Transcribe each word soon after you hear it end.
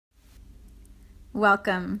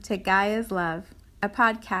Welcome to Gaia's Love, a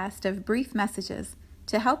podcast of brief messages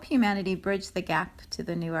to help humanity bridge the gap to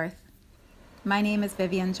the new earth. My name is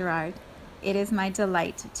Vivian Gerard. It is my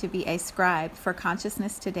delight to be a scribe for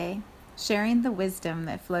consciousness today, sharing the wisdom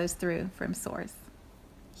that flows through from Source.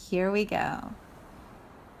 Here we go.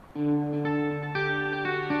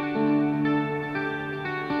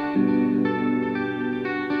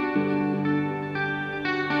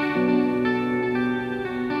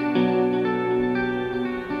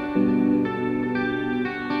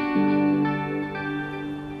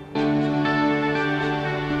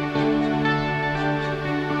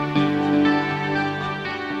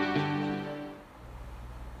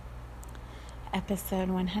 Episode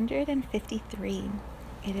 153.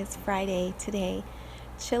 It is Friday today.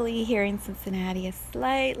 Chilly here in Cincinnati, a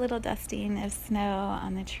slight little dusting of snow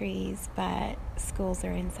on the trees, but schools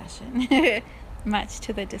are in session, much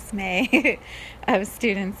to the dismay of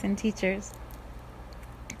students and teachers.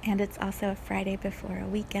 And it's also a Friday before a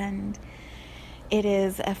weekend. It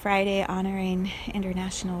is a Friday honoring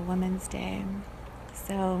International Women's Day.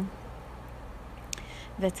 So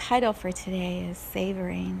the title for today is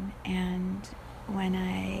Savoring, and when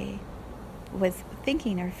I was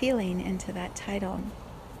thinking or feeling into that title,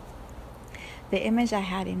 the image I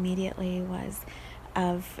had immediately was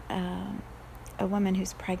of a woman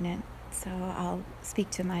who's pregnant. So I'll speak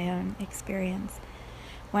to my own experience.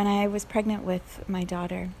 When I was pregnant with my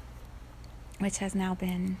daughter, which has now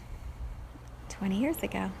been 20 years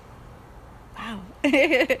ago. Wow.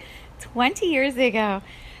 20 years ago.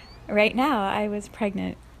 Right now, I was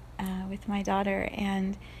pregnant with my daughter,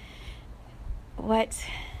 and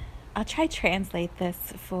I'll try to translate this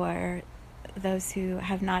for those who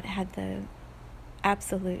have not had the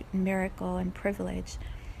absolute miracle and privilege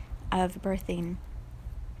of birthing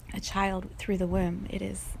a child through the womb. It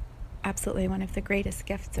is absolutely one of the greatest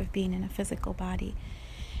gifts of being in a physical body.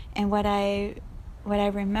 And what I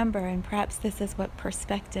remember, and perhaps this is what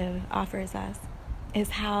perspective offers us, is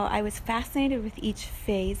how I was fascinated with each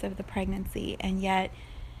phase of the pregnancy, and yet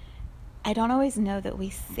I don't always know that we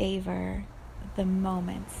savor the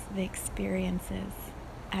moments, the experiences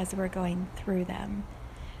as we're going through them.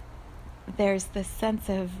 There's this sense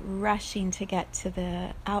of rushing to get to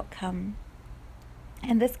the outcome,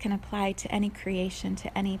 and this can apply to any creation,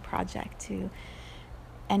 to any project, to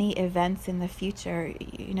any events in the future.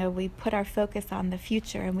 You know, we put our focus on the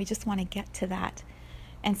future and we just want to get to that.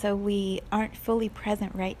 And so we aren't fully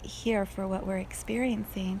present right here for what we're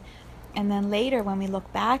experiencing. And then later when we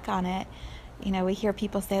look back on it, you know, we hear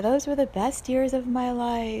people say, those were the best years of my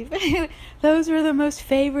life. Those were the most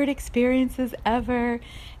favorite experiences ever.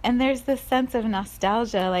 And there's this sense of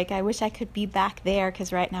nostalgia, like I wish I could be back there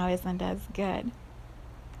because right now isn't as good.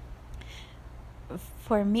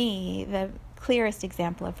 For me, the clearest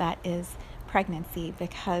example of that is pregnancy,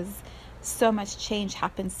 because so much change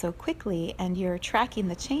happens so quickly and you're tracking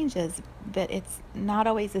the changes, but it's not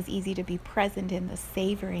always as easy to be present in the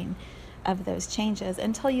savoring of those changes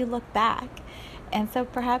until you look back. And so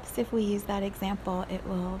perhaps if we use that example, it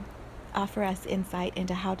will offer us insight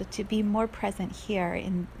into how to be more present here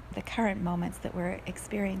in the current moments that we're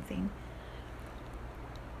experiencing.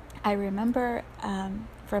 I remember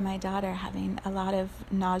for my daughter having a lot of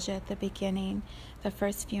nausea at the beginning, the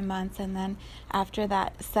first few months, and then after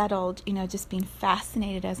that settled, you know, just being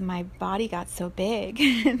fascinated as my body got so big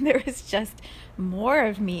and there was just more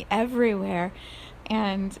of me everywhere,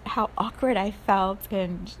 and how awkward I felt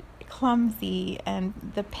and clumsy, and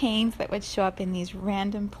the pains that would show up in these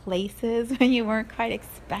random places when you weren't quite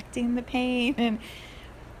expecting the pain.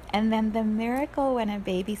 And then the miracle when a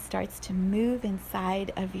baby starts to move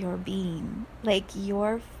inside of your being, like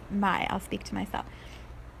I'll speak to myself.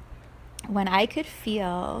 When I could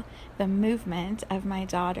feel the movement of my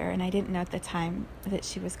daughter, and I didn't know at the time that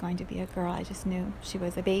she was going to be a girl, I just knew she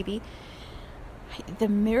was a baby. The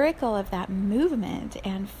miracle of that movement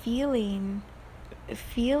and feeling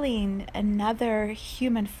another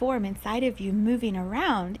human form inside of you moving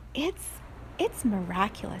around, it's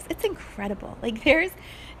miraculous. It's incredible. Like there's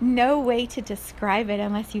no way to describe it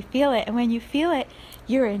unless you feel it. And when you feel it,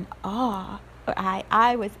 you're in awe.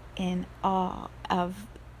 I was in awe of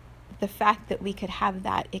the fact that we could have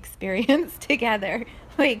that experience together.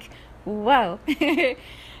 Like, whoa.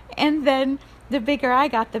 And then the bigger I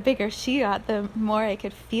got, the bigger she got, the more I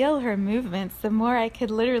could feel her movements, the more I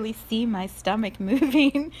could literally see my stomach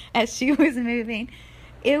moving as she was moving.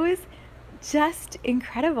 It was just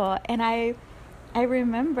incredible. And I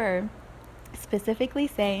remember specifically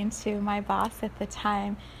saying to my boss at the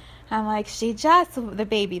time, I'm like, the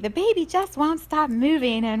baby just won't stop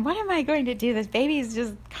moving. And what am I going to do? This baby is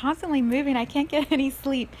just constantly moving. I can't get any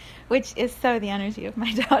sleep, which is so the energy of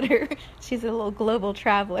my daughter. She's a little global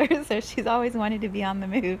traveler, so she's always wanted to be on the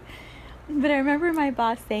move. But I remember my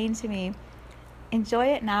boss saying to me, enjoy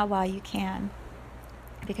it now while you can,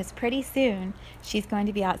 because pretty soon she's going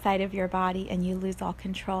to be outside of your body and you lose all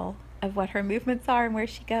control of what her movements are and where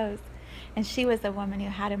she goes. And she was a woman who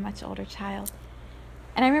had a much older child.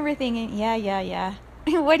 And I remember thinking, yeah.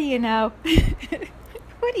 What do you know?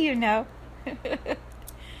 What do you know?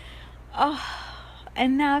 Oh,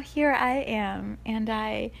 and now here I am, and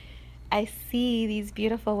I see these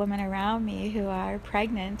beautiful women around me who are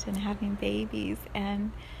pregnant and having babies,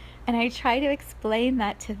 and I try to explain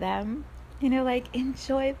that to them, like,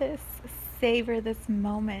 enjoy this, savor this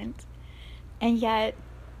moment. And yet,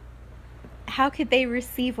 how could they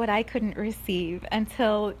receive what I couldn't receive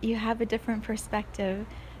until you have a different perspective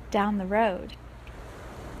down the road?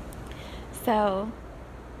 So,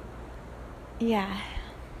 yeah,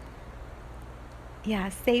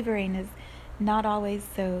 savoring is not always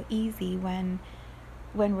so easy when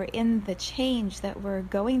we're in the change that we're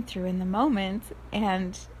going through in the moment,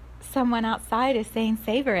 and someone outside is saying,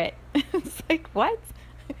 savor it. It's like, what?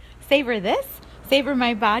 Savor this? Savor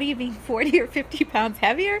my body being 40 or 50 pounds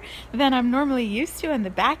heavier than I'm normally used to, and the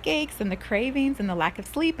backaches and the cravings and the lack of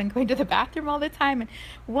sleep and going to the bathroom all the time. And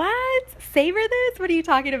what? Savor this? What are you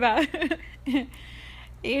talking about?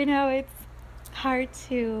 It's hard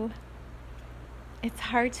to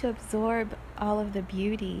absorb all of the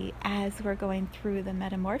beauty as we're going through the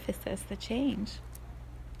metamorphosis, the change.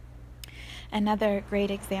 Another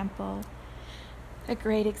great example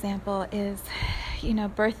is,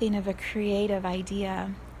 birthing of a creative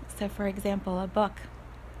idea. So, for example, a book.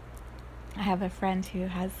 I have a friend who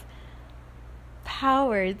has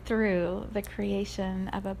powered through the creation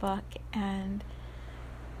of a book, and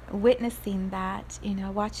witnessing that,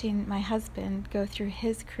 watching my husband go through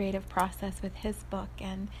his creative process with his book.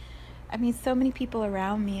 And I mean, so many people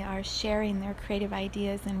around me are sharing their creative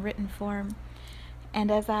ideas in written form.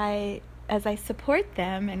 And as I support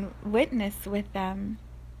them and witness with them,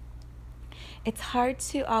 it's hard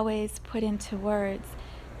to always put into words,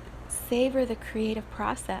 savor the creative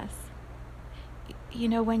process.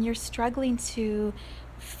 When you're struggling to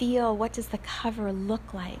feel, what does the cover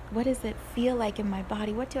look like? What does it feel like in my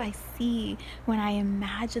body? What do I see when I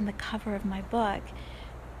imagine the cover of my book?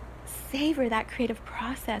 Savor that creative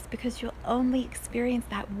process, because you'll only experience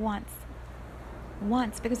that once.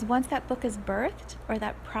 Because once that book is birthed, or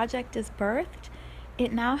that project is birthed,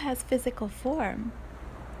 it now has physical form,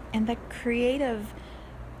 and the creative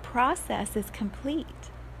process is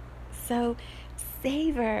complete. So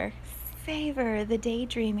savor the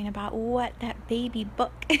daydreaming about what that baby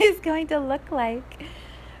book is going to look like.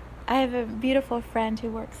 I have a beautiful friend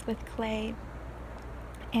who works with clay,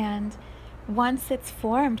 and once it's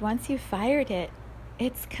formed, once you've fired it,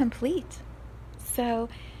 it's complete. So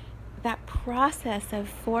that process of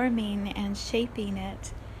forming and shaping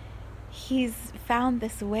it, he's found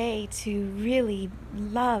this way to really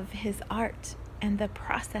love his art and the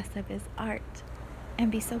process of his art,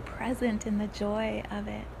 and be so present in the joy of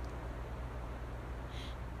it.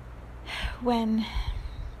 When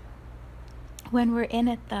we're in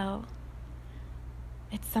it, though,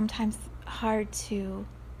 it's sometimes hard to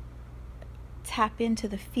tap into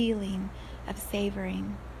the feeling of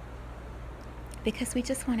savoring, because we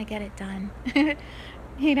just want to get it done.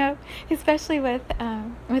 Especially with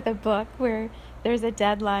a book where there's a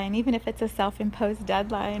deadline, even if it's a self-imposed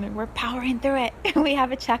deadline, and we're powering through it. We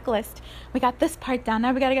have a checklist. We got this part done.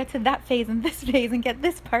 Now we got to get to that phase and this phase and get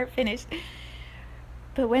this part finished.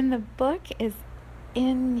 But when the book is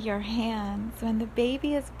in your hands, when the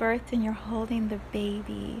baby is birthed and you're holding the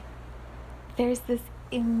baby, there's this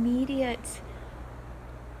immediate,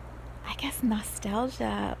 I guess,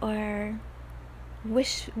 nostalgia or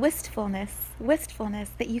wistfulness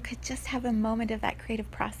that you could just have a moment of that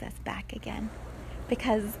creative process back again,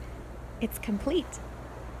 because it's complete.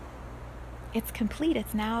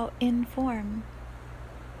 It's now in form,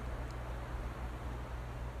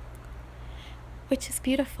 which is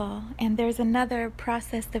beautiful. And there's another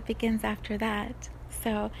process that begins after that.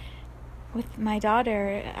 So with my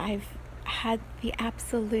daughter, I've had the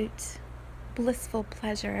absolute blissful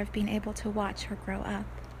pleasure of being able to watch her grow up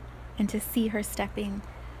and to see her stepping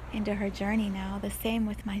into her journey now. The same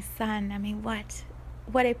with my son. I mean,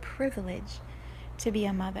 what a privilege to be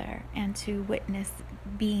a mother and to witness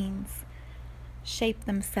beings shape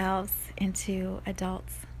themselves into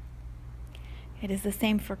adults. It is the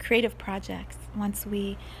same for creative projects. Once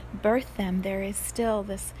we birth them, there is still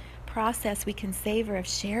this process we can savor of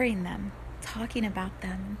sharing them, talking about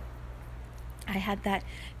them. I had that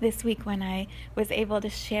this week when I was able to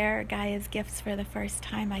share Gaia's gifts for the first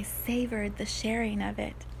time. I savored the sharing of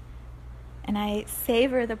it. And I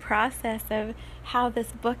savor the process of how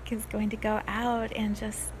this book is going to go out and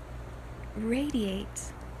just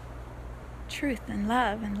radiate truth and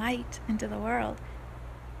love and light into the world.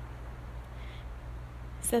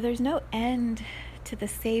 So there's no end to the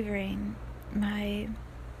savoring. My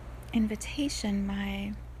invitation,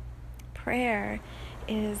 my prayer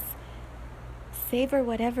is savor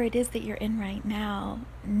whatever it is that you're in right now,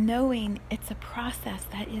 knowing it's a process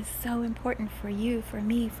that is so important for you, for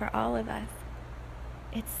me, for all of us.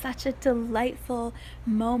 It's such a delightful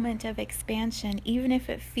moment of expansion, even if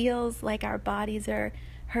it feels like our bodies are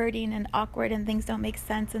hurting and awkward and things don't make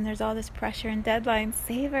sense and there's all this pressure and deadlines.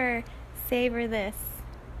 Savor this.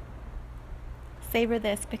 Savor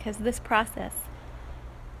this, because this process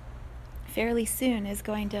fairly soon is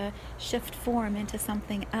going to shift form into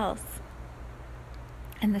something else.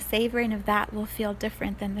 And the savoring of that will feel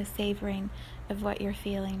different than the savoring of what you're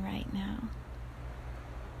feeling right now.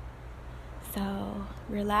 So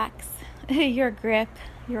relax your grip,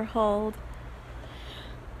 your hold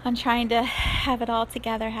on trying to have it all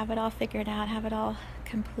together, have it all figured out, have it all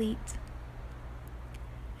complete.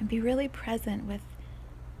 And be really present with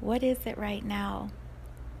what is it right now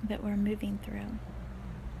that we're moving through.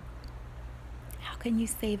 How can you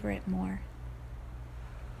savor it more?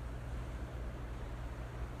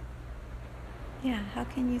 Yeah, how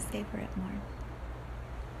can you savor it more?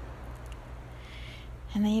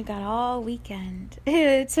 And then you've got all weekend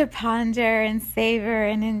to ponder and savor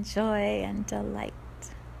and enjoy and delight.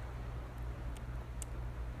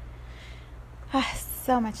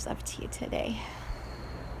 So much love to you today.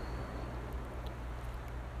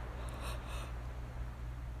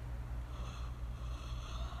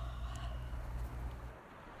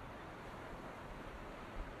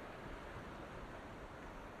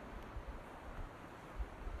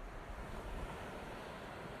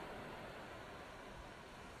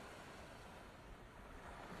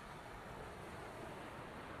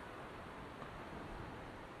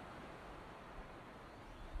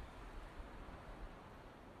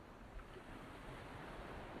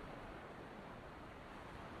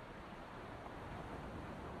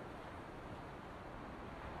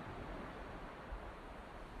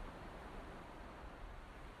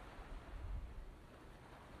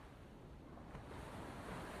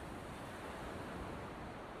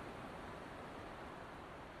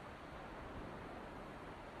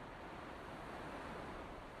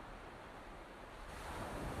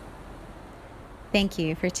 Thank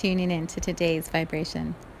you for tuning in to today's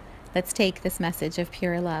vibration. Let's take this message of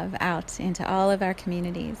pure love out into all of our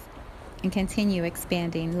communities and continue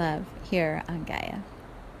expanding love here on Gaia.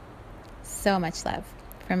 So much love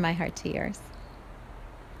from my heart to yours.